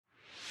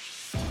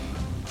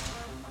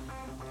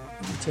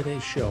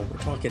Today's show, we're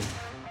talking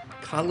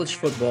college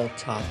football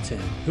top 10.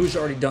 Who's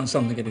already done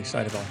something to get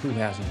excited about? Who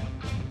hasn't?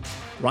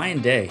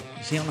 Ryan Day,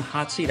 is he on the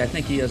hot seat? I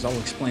think he is. I'll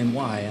explain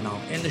why, and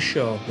I'll end the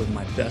show with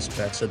my best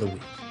bets of the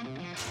week.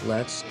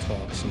 Let's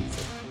talk some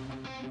football.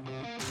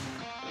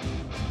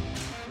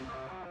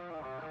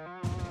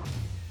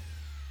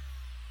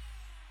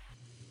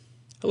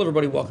 Hello,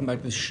 everybody. Welcome back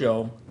to the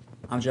show.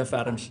 I'm Jeff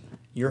Adams,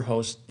 your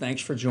host.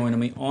 Thanks for joining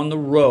me on the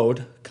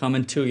road,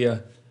 coming to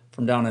you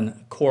from down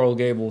in Coral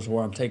Gables,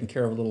 where I'm taking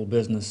care of a little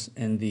business,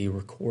 and the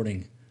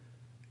recording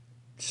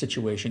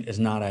situation is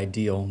not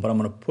ideal, but I'm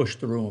going to push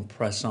through and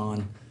press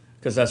on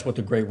because that's what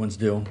the great ones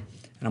do. And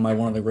am I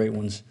one of the great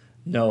ones?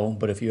 No,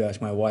 but if you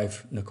ask my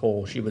wife,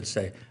 Nicole, she would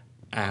say,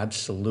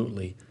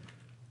 absolutely.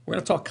 We're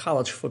going to talk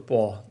college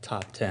football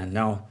top 10.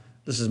 Now,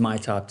 this is my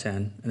top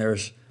 10, and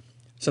there's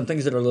some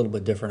things that are a little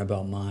bit different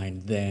about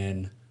mine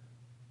than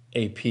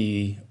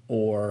AP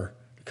or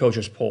the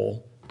coaches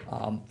poll.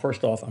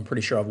 First off, I'm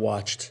pretty sure I've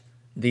watched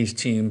these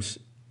teams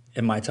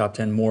in my top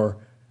 10 more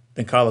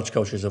than college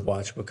coaches have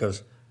watched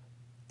because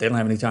they don't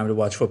have any time to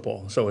watch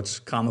football. So it's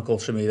comical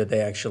to me that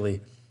they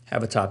actually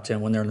have a top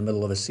 10 when they're in the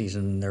middle of a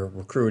season. They're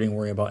recruiting,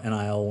 worrying about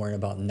NIL, worrying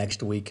about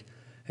next week,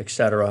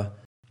 etc.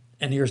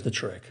 And here's the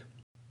trick.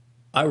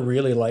 I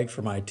really like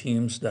for my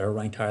teams that are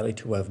ranked highly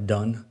to have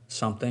done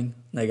something.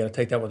 Now, you got to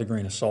take that with a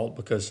grain of salt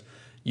because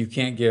you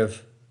can't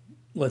give,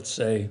 let's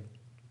say,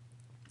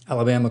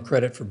 Alabama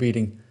credit for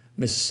beating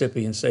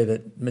Mississippi and say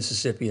that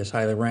Mississippi is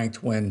highly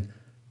ranked when,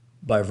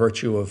 by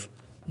virtue of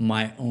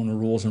my own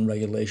rules and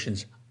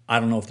regulations, I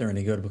don't know if they're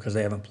any good because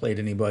they haven't played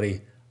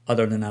anybody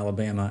other than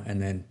Alabama and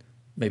then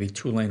maybe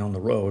Tulane on the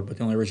road. But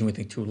the only reason we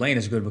think Tulane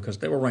is good because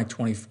they were ranked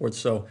 24th,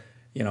 so,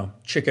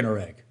 chicken or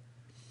egg.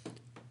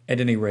 At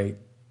any rate,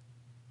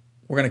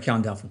 we're going to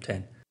count down from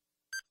 10.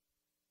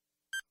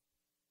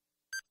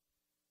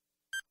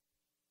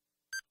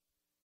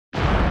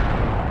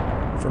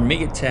 For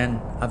me at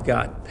 10, I've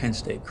got Penn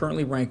State,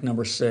 currently ranked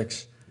number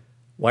 6.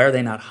 Why are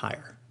they not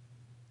higher?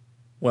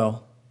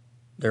 Well,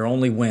 their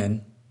only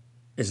win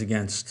is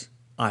against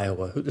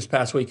Iowa, who this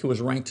past week who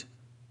was ranked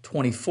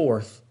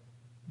 24th,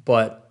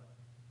 but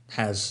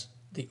has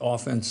the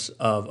offense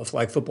of a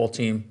flag football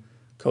team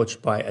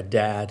coached by a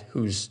dad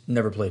who's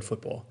never played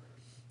football.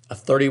 A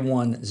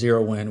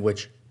 31-0 win,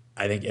 which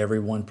I think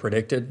everyone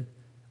predicted.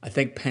 I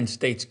think Penn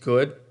State's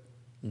good.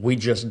 We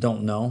just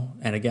don't know.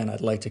 And again,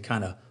 I'd like to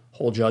kind of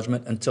hold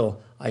judgment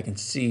until I can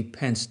see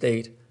Penn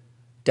State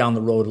down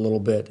the road a little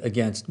bit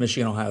against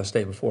Michigan, Ohio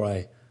State before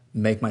I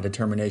make my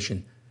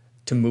determination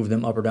to move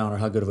them up or down or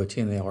how good of a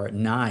team they are. At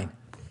 9,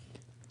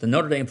 the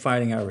Notre Dame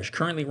Fighting Irish,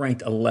 currently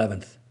ranked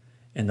 11th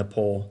in the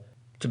poll.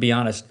 To be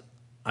honest,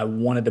 I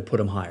wanted to put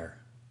them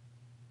higher.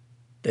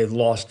 They've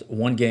lost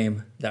one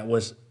game that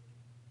was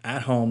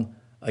at home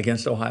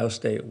against Ohio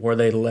State where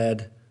they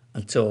led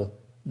until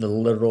the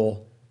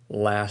literal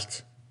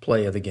last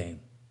play of the game.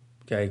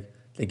 Okay?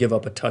 They give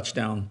up a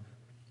touchdown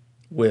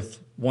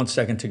with 1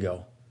 second to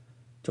go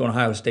to an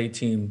Ohio State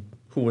team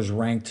who was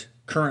ranked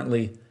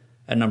currently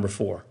at number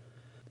 4.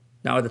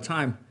 Now, at the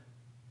time,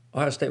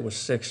 Ohio State was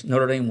 6,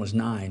 Notre Dame was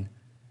 9,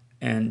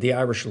 and the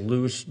Irish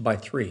lose by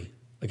 3,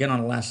 again on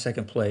the last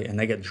second play, and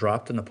they get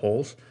dropped in the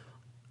polls.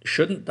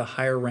 Shouldn't the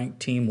higher-ranked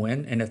team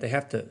win? And if they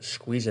have to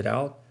squeeze it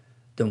out,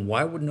 then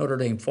why would Notre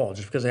Dame fall?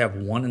 Just because they have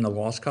 1 in the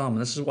loss column?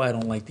 And this is why I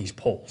don't like these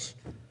polls.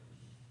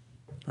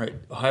 All right,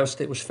 Ohio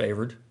State was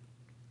favored.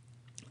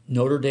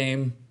 Notre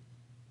Dame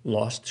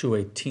lost to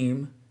a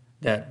team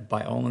that,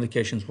 by all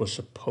indications, was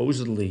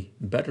supposedly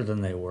better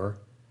than they were.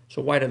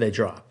 So why did they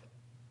drop?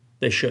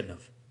 They shouldn't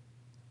have.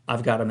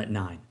 I've got them at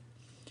 9.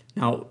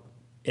 Now,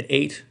 at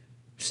 8,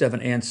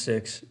 7, and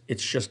 6,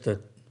 it's just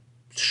a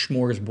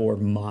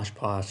smorgasbord mosh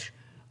posh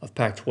of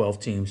Pac-12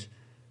 teams.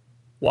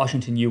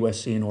 Washington,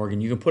 USC, and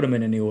Oregon. You can put them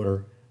in any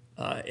order.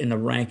 In the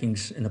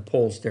rankings, in the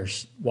polls,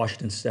 there's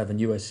Washington 7,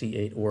 USC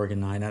 8, Oregon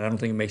 9. And I don't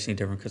think it makes any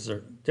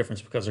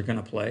difference because they're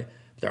going to play.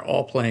 They're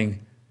all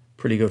playing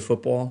pretty good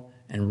football.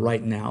 And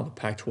right now, the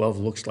Pac-12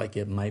 looks like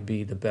it might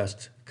be the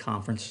best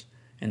conference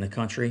in the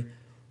country.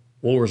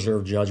 We'll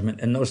reserve judgment,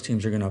 and those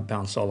teams are going to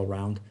bounce all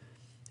around.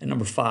 And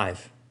number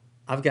 5,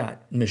 I've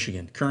got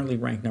Michigan, currently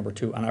ranked number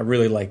 2, and I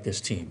really like this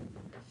team.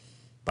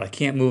 But I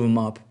can't move them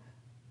up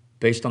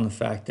based on the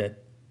fact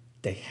that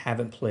they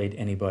haven't played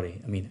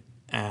anybody,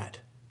 at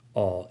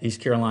all. East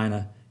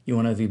Carolina,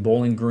 UNLV,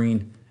 Bowling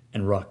Green,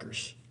 and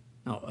Rutgers.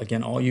 Now,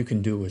 again, all you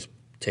can do is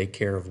take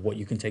care of what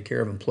you can take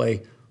care of and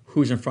play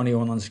who's in front of you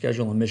on the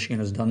schedule, and Michigan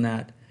has done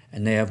that,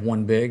 and they have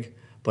won big.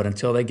 But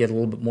until they get a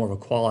little bit more of a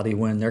quality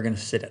win, they're going to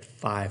sit at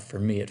 5 for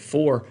me. At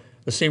 4,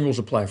 the same rules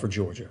apply for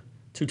Georgia.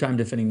 2-time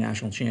defending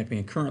national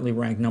champion, currently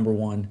ranked number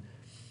 1.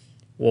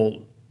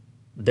 Well,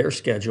 their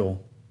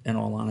schedule, in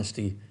all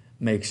honesty,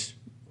 makes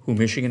who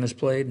Michigan has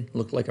played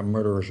look like a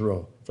murderer's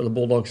row. For the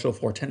Bulldogs so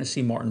far,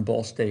 Tennessee, Martin,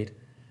 Ball State,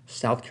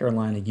 South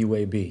Carolina,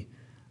 UAB.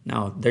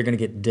 Now, they're going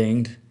to get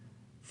dinged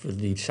for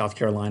the South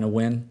Carolina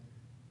win.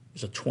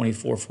 It was a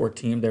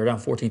 24-14. They were down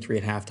 14-3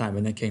 at halftime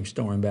and then came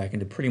storming back and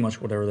did pretty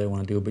much whatever they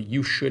want to do. But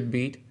you should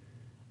beat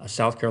a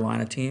South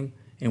Carolina team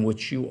in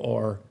which you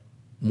are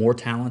more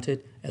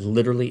talented at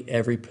literally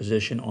every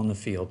position on the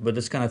field. But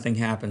this kind of thing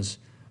happens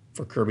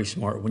for Kirby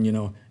Smart when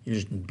you're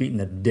just beating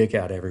the dick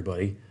out of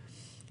everybody.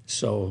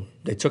 So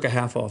they took a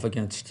half off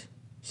against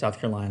South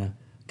Carolina,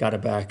 got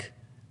it back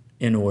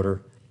in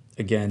order.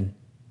 Again,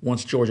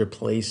 once Georgia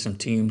plays some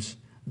teams,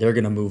 they're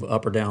going to move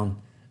up or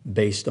down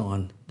based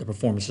on the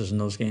performances in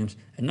those games.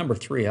 And number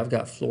 3, I've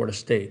got Florida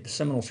State. The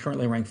Seminoles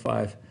currently ranked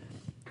 5.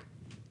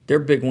 Their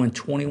big win,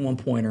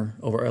 21-pointer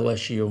over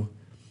LSU,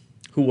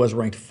 who was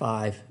ranked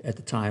 5 at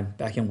the time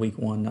back in week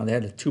 1. Now, they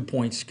had a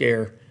 2-point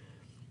scare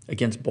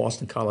against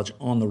Boston College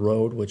on the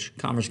road, which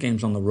conference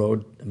games on the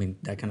road, I mean,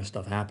 that kind of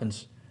stuff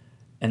happens.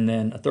 And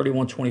then a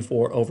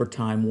 31-24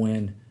 overtime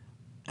win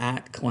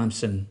at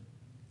Clemson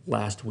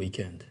last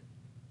weekend.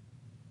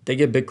 They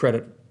get big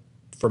credit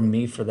from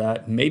me for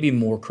that, maybe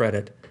more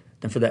credit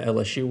than for that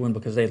LSU win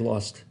because they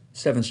lost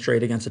 7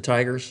 straight against the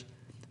Tigers.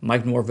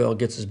 Mike Norvell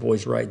gets his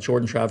boys right.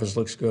 Jordan Travis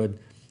looks good.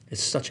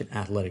 It's such an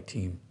athletic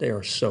team. They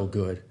are so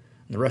good.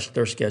 And the rest of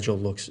their schedule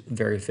looks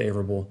very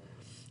favorable.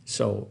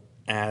 So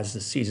as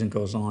the season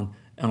goes on,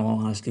 in all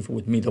honesty,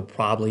 with me, they'll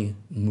probably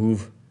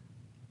move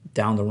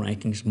down the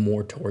rankings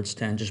more towards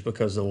 10 just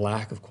because of the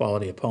lack of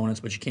quality opponents,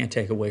 but you can't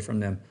take away from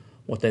them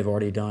what they've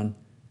already done.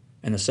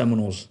 And the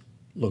Seminoles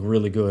look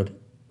really good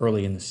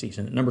early in the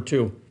season. At number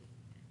 2,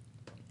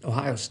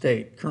 Ohio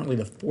State, currently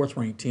the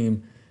 4th-ranked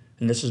team,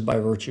 and this is by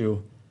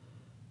virtue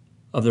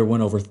of their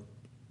win over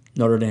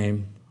Notre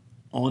Dame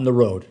on the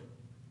road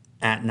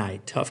at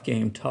night. Tough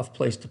game, tough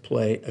place to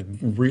play, a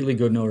really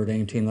good Notre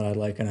Dame team that I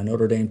like, and a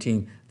Notre Dame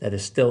team that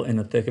is still in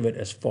the thick of it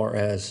as far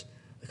as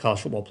the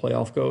college football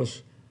playoff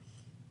goes.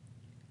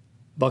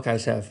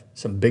 Buckeyes have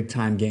some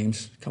big-time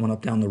games coming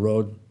up down the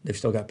road. They've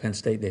still got Penn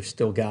State. They've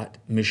still got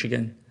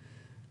Michigan.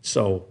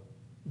 So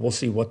we'll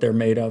see what they're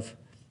made of.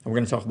 And we're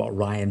going to talk about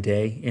Ryan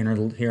Day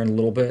here in a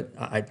little bit.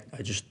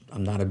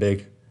 I'm not a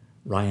big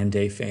Ryan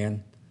Day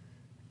fan.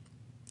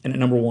 And at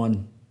number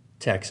 1,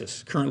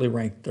 Texas, currently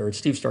ranked 3rd.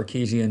 Steve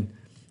Sarkisian,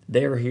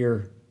 they are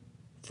here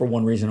for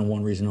one reason and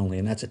one reason only,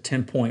 and that's a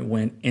 10-point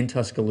win in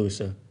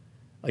Tuscaloosa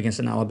against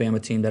an Alabama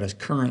team that is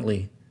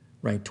currently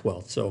ranked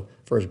 12th. So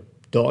for as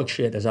dog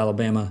shit as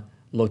Alabama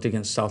looked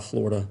against South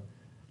Florida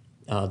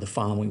the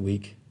following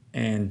week,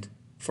 and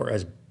for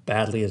as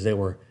badly as they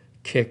were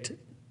kicked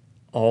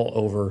all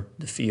over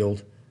the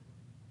field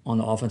on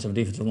the offensive and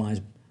defensive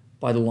lines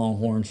by the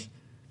Longhorns,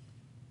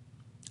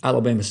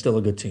 Alabama's still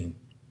a good team.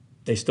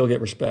 They still get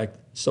respect.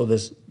 So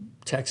this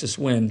Texas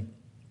win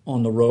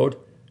on the road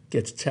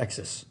gets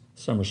Texas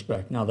some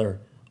respect. Now, their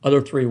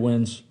other 3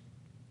 wins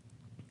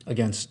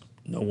against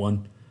no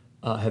one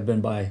have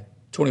been by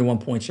 21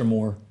 points or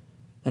more.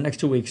 The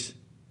next 2 weeks,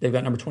 they've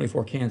got number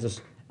 24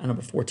 Kansas and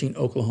number 14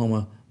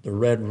 Oklahoma, the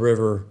Red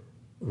River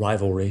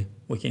rivalry.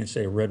 We can't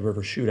say Red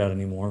River shootout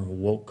anymore.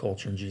 Woke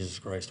culture, and Jesus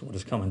Christ, what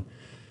is coming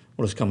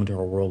to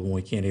our world when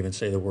we can't even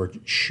say the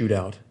word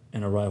shootout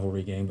in a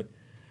rivalry game? But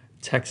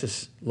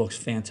Texas looks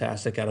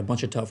fantastic. Got a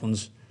bunch of tough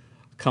ones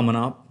coming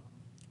up,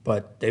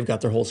 but they've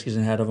got their whole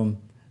season ahead of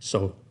them.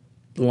 So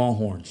the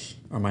Longhorns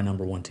are my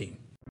number 1 team.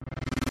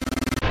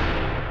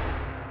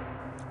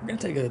 We're going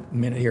to take a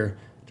minute here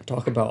to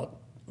talk about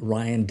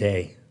Ryan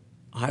Day,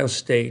 Ohio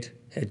State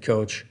head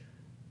coach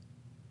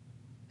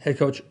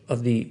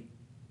of the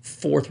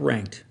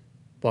 4th-ranked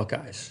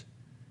Buckeyes.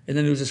 In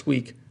the news this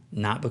week,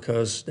 not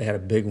because they had a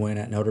big win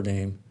at Notre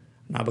Dame,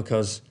 not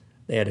because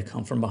they had to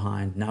come from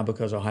behind, not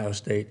because Ohio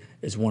State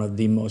is one of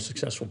the most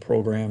successful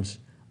programs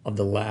of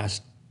the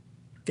last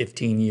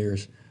 15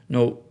 years.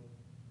 No,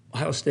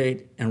 Ohio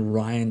State and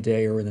Ryan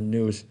Day are in the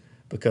news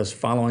because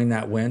following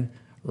that win,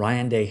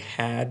 Ryan Day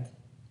had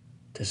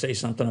to say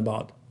something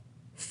about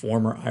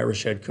former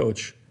Irish head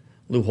coach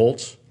Lou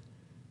Holtz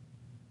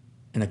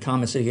and the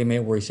comments that he made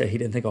where he said he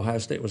didn't think Ohio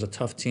State was a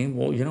tough team.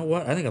 Well, you know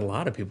what? I think a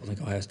lot of people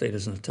think Ohio State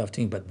isn't a tough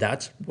team, but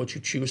that's what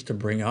you choose to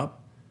bring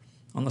up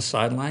on the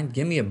sideline.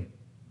 Give me a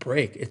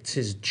break. It's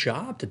his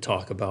job to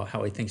talk about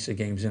how he thinks the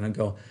game's going to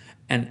go.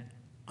 And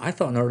I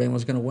thought Notre Dame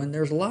was going to win.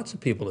 There's lots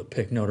of people that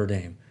pick Notre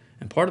Dame.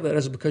 And part of that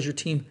is because your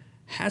team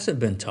hasn't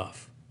been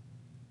tough.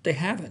 They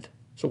haven't.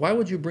 So why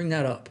would you bring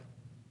that up,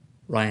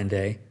 Ryan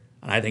Day?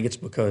 And I think it's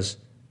because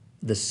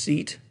the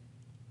seat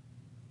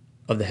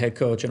of the head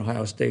coach in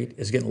Ohio State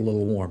is getting a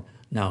little warm.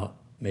 Now,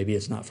 maybe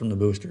it's not from the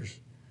boosters.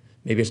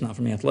 Maybe it's not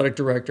from the athletic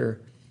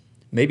director.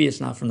 Maybe it's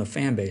not from the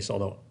fan base,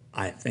 although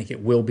I think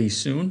it will be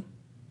soon.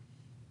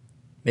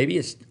 Maybe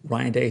it's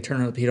Ryan Day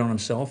turning up the heat on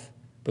himself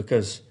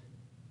because,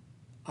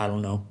 I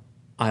don't know,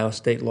 Iowa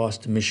State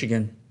lost to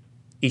Michigan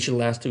each of the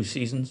last 2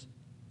 seasons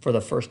for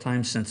the first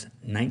time since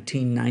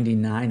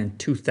 1999 and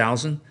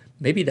 2000.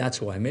 Maybe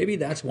that's why. Maybe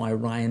that's why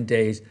Ryan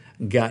Day's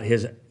got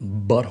his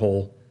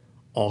butthole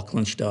all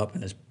clenched up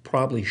and is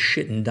probably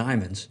shitting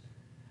diamonds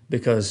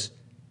because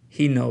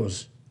he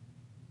knows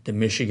that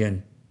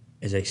Michigan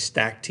is a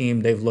stacked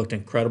team. They've looked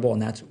incredible,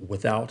 and that's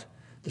without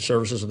the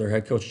services of their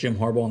head coach, Jim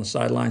Harbaugh, on the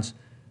sidelines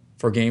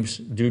for games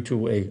due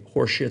to a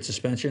horseshit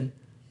suspension.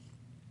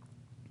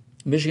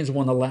 Michigan's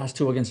won the last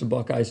 2 against the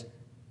Buckeyes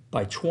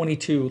by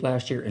 22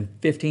 last year and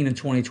 15 in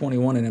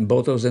 2021. And in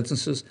both those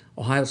instances,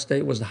 Ohio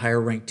State was the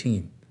higher ranked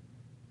team.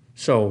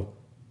 So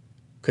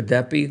could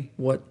that be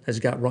what has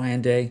got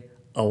Ryan Day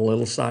a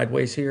little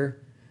sideways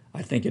here?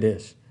 I think it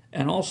is.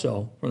 And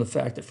also from the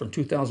fact that from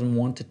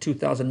 2001 to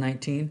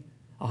 2019,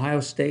 Ohio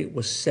State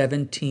was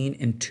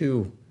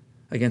 17-2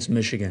 against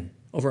Michigan.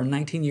 Over a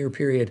 19-year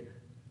period,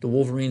 the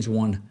Wolverines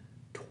won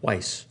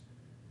twice.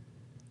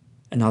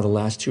 And now the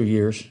last 2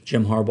 years,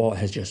 Jim Harbaugh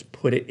has just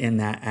put it in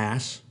that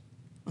ass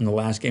on the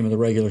last game of the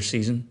regular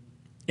season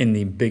in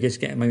the biggest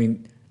game. I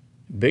mean,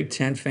 Big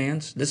Ten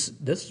fans, this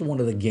is one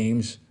of the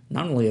games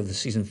not only of the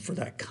season for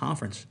that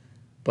conference,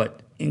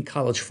 but in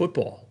college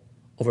football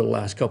over the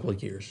last couple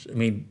of years. I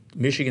mean,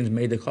 Michigan's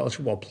made the college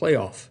football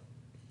playoff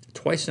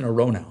twice in a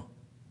row now,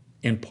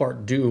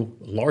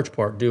 large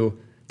part due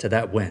to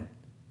that win.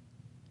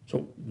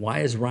 So why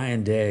is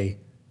Ryan Day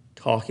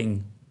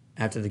talking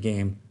after the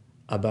game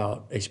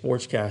about a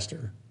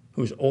sportscaster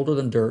who's older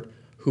than dirt,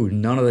 who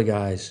none of the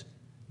guys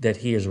that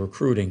he is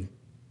recruiting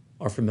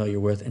are familiar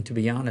with? And to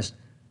be honest,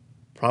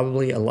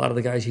 probably a lot of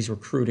the guys he's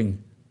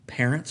recruiting,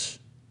 parents,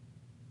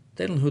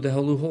 they don't know who the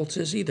hell Lou Holtz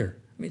is either.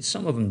 I mean,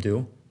 some of them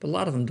do, but a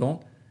lot of them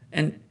don't.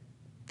 And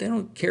they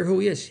don't care who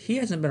he is. He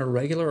hasn't been a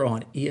regular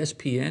on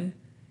ESPN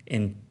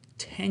in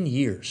 10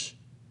 years.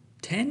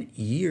 10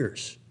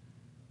 years.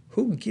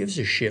 Who gives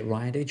a shit,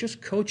 Ryan Day?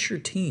 Just coach your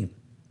team.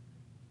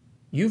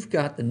 You've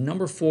got the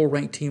number 4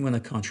 ranked team in the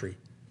country.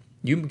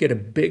 You can get a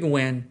big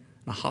win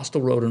in a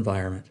hostile road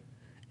environment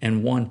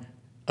and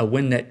a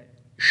win that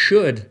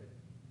should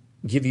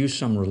give you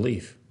some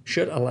relief,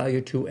 should allow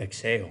you to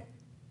exhale,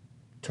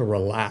 to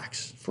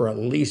relax for at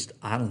least,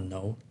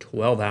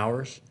 12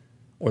 hours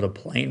or the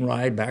plane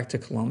ride back to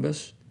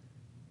Columbus.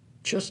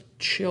 Just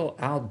chill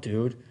out,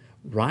 dude.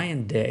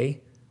 Ryan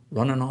Day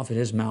running off at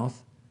his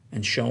mouth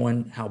and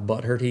showing how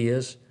butthurt he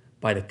is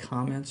by the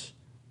comments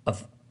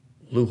of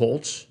Lou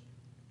Holtz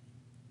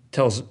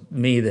tells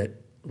me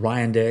that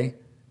Ryan Day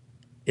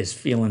is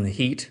feeling the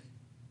heat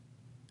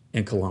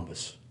in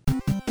Columbus.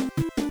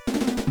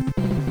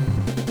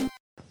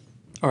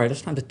 All right,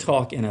 it's time to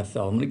talk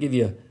NFL. I'm going to give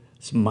you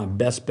some of my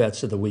best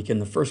bets of the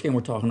weekend. The first game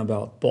we're talking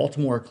about,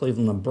 Baltimore,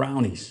 Cleveland, the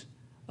Brownies,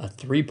 a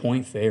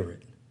 3-point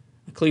favorite.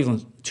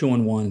 Cleveland's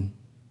 2-1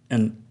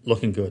 and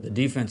looking good. The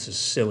defense is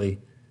silly.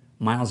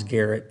 Myles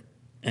Garrett,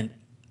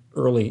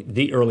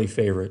 the early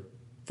favorite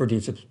for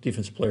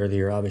defensive player of the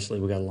year. Obviously,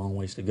 we got a long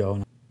ways to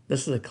go.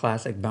 This is a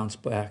classic bounce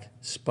back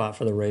spot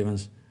for the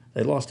Ravens.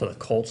 They lost to the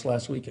Colts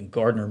last week, and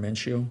Gardner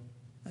Minshew,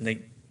 I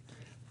think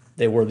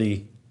they were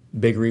the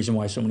big reason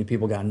why so many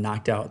people got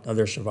knocked out of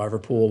their survivor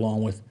pool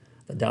along with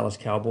the Dallas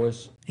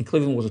Cowboys. And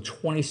Cleveland was a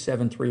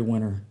 27-3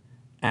 winner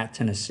at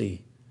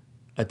Tennessee,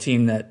 a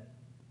team that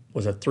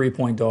was a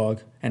 3-point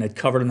dog and had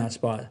covered in that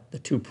spot the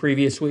 2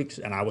 previous weeks,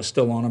 and I was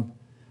still on them.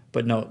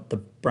 But no, the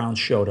Browns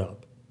showed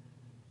up.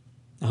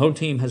 The home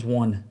team has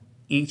won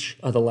each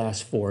of the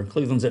last 4.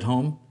 Cleveland's at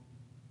home,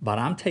 but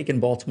I'm taking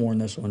Baltimore in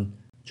this one.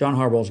 John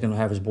Harbaugh is going to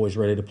have his boys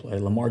ready to play.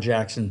 Lamar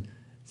Jackson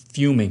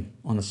fuming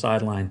on the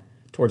sideline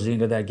towards the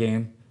end of that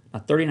game. Now,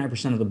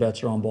 39% of the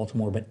bets are on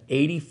Baltimore, but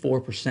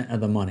 84% of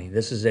the money.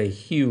 This is a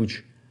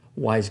huge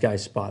wise guy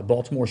spot.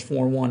 Baltimore's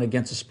 4-1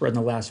 against the spread in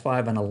the last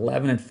 5 and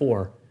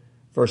 11-4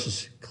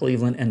 versus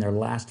Cleveland in their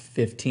last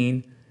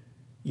 15.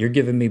 You're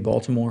giving me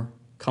Baltimore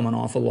coming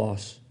off a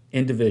loss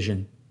in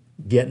division,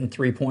 getting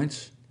 3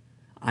 points.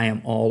 I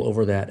am all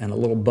over that. And a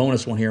little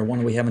bonus one here,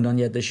 one we haven't done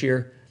yet this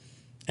year.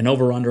 An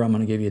over-under, I'm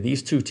going to give you.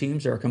 These 2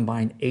 teams are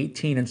combined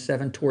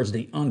 18-7 towards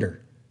the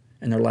under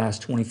in their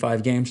last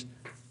 25 games.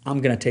 I'm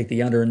going to take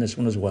the under in this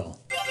one as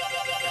well.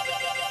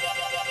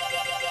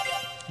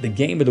 The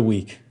game of the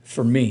week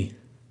for me,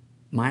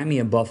 Miami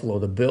and Buffalo,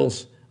 the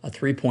Bills, a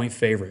 3-point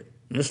favorite.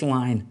 This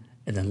line,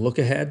 and then look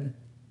ahead,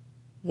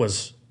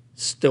 was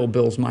still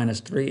Bills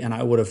 -3, and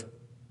I would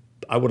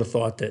have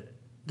thought that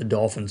the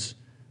Dolphins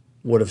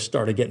would have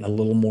started getting a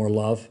little more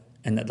love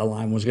and that the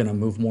line was going to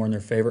move more in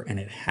their favor, and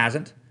it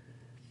hasn't.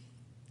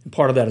 And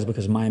part of that is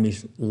because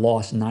Miami's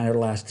lost 9 of the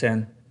last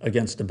 10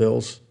 against the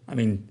Bills. I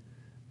mean,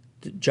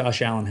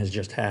 Josh Allen has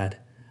just had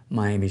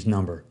Miami's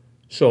number,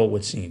 so it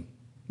would seem.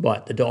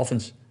 But the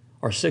Dolphins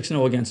are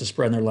 6-0 against the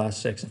spread in their last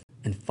 6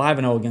 and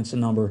 5-0 against the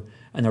number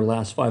in their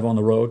last 5 on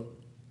the road.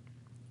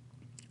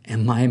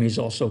 And Miami's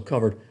also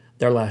covered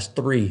their last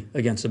 3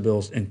 against the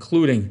Bills,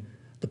 including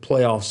the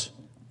playoffs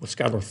with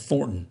Skylar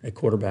Thornton at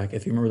quarterback.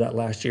 If you remember that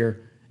last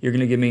year, you're going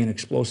to give me an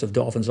explosive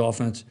Dolphins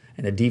offense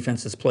and a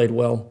defense that's played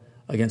well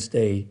against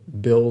a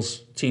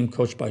Bills team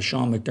coached by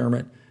Sean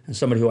McDermott and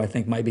somebody who I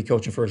think might be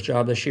coaching for his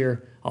job this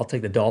year. I'll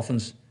take the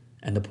Dolphins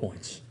and the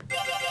points.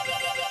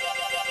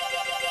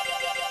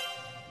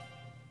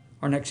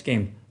 Our next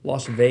game,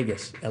 Las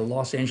Vegas at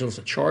Los Angeles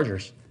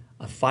Chargers,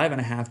 a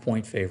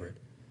 5.5-point favorite.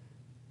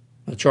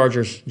 The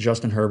Chargers,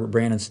 Justin Herbert,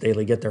 Brandon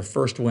Staley get their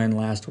first win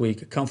last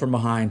week, a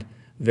come-from-behind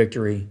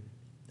victory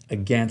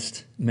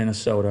against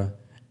Minnesota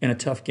in a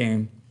tough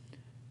game.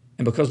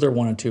 And because they're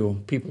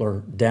 1-2, people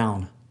are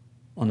down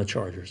on the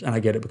Chargers. And I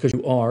get it, because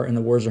you are, in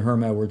the words of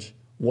Herm Edwards,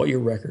 what your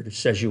record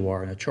says you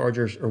are. And the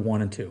Chargers are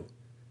 1-2.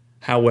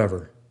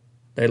 However,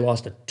 they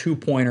lost a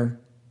 2-pointer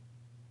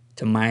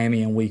to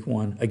Miami in week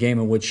 1, a game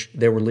in which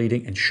they were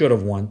leading and should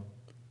have won.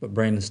 But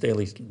Brandon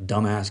Staley's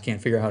dumbass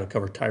can't figure out how to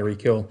cover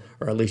Tyreek Hill,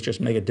 or at least just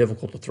make it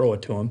difficult to throw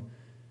it to him.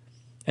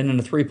 And then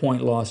a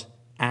 3-point loss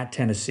at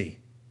Tennessee.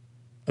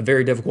 A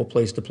very difficult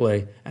place to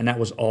play, and that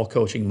was all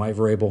coaching Mike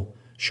Vrabel,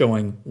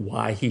 showing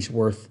why he's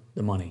worth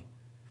the money.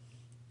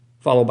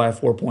 Followed by a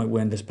 4-point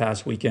win this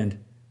past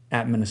weekend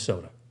at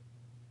Minnesota.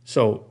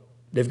 So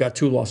they've got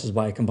 2 losses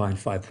by a combined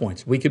 5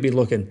 points. We could be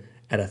looking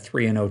at a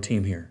 3-0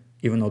 team here,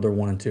 even though they're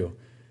 1-2.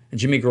 And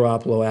Jimmy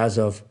Garoppolo, as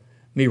of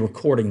me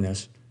recording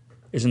this,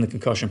 is in the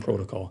concussion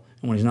protocol.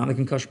 And when he's not in the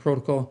concussion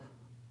protocol,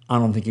 I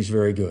don't think he's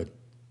very good.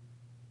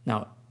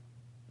 Now,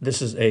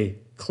 this is a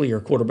clear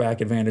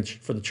quarterback advantage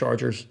for the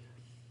Chargers.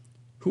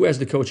 Who has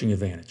the coaching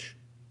advantage?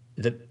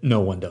 That no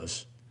one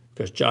does.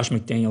 Because Josh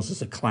McDaniels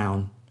is a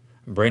clown,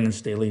 and Brandon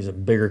Staley is a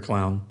bigger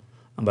clown.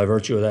 And by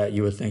virtue of that,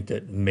 you would think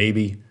that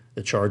maybe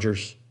the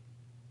Chargers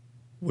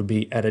would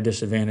be at a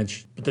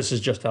disadvantage. But this is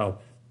just how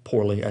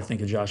poorly I think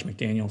of Josh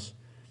McDaniels.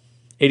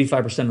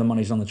 85% of the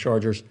money's on the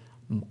Chargers.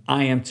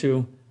 I am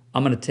too.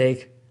 I'm going to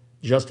take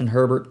Justin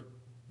Herbert,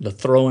 the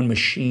throwing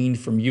machine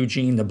from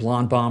Eugene, the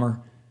blonde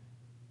bomber,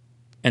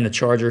 and the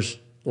Chargers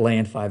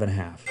laying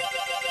 5.5.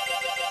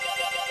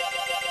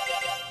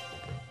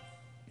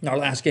 Our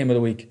last game of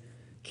the week,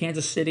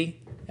 Kansas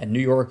City at New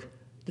York,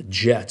 the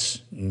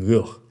Jets.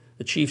 Ugh.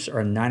 The Chiefs are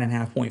a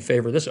 9.5-point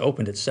favorite. This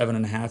opened at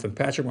 7.5, and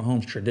Patrick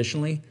Mahomes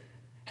traditionally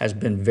has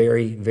been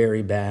very,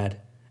 very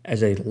bad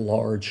as a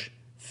large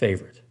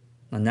favorite.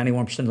 Now,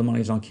 91% of the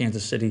money is on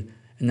Kansas City,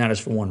 and that is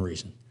for one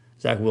reason.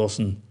 Zach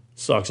Wilson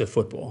sucks at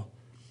football.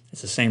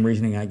 It's the same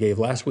reasoning I gave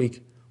last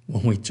week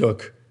when we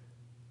took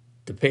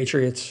the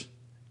Patriots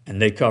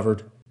and they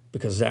covered,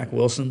 because Zach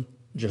Wilson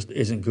just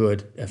isn't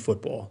good at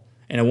football.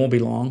 And it won't be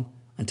long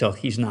until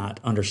he's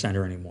not under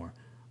center anymore.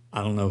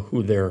 I don't know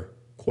who their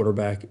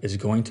quarterback is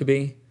going to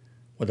be,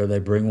 whether they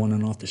bring one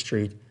in off the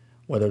street,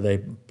 whether they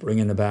bring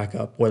in the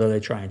backup, whether they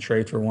try and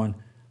trade for one.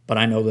 But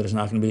I know that it's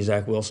not going to be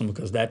Zach Wilson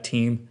because that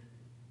team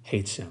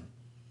hates him.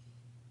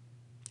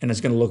 And it's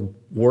going to look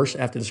worse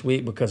after this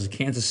week because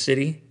Kansas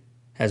City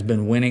has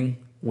been winning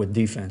with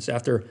defense.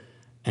 After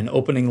an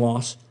opening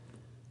loss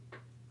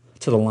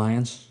to the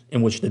Lions,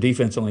 in which the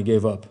defense only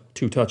gave up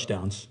 2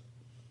 touchdowns,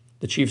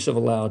 the Chiefs have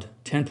allowed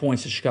 10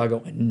 points to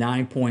Chicago and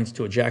 9 points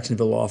to a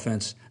Jacksonville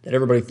offense that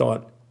everybody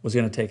thought was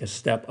going to take a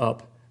step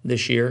up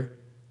this year.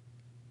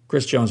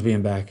 Chris Jones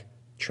being back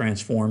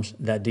transforms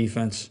that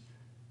defense.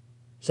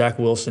 Zach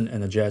Wilson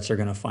and the Jets are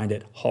going to find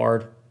it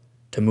hard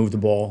to move the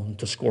ball,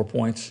 to score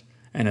points.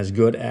 And as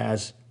good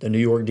as the New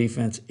York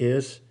defense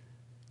is,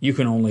 you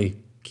can only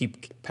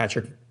keep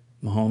Patrick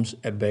Mahomes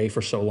at bay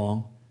for so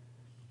long.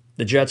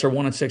 The Jets are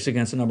 1-6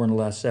 against the number in the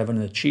last 7,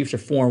 and the Chiefs are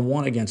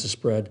 4-1 against the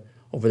spread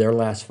over their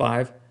last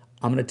 5.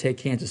 I'm going to take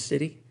Kansas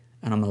City,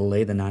 and I'm going to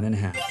lay the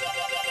 9.5.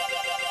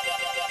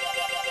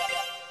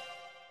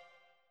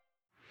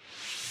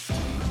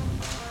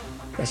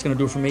 That's going to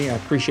do it for me. I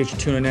appreciate you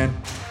tuning in.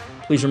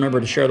 Please remember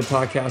to share the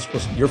podcast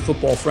with your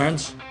football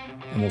friends,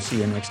 and we'll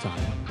see you next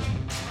time.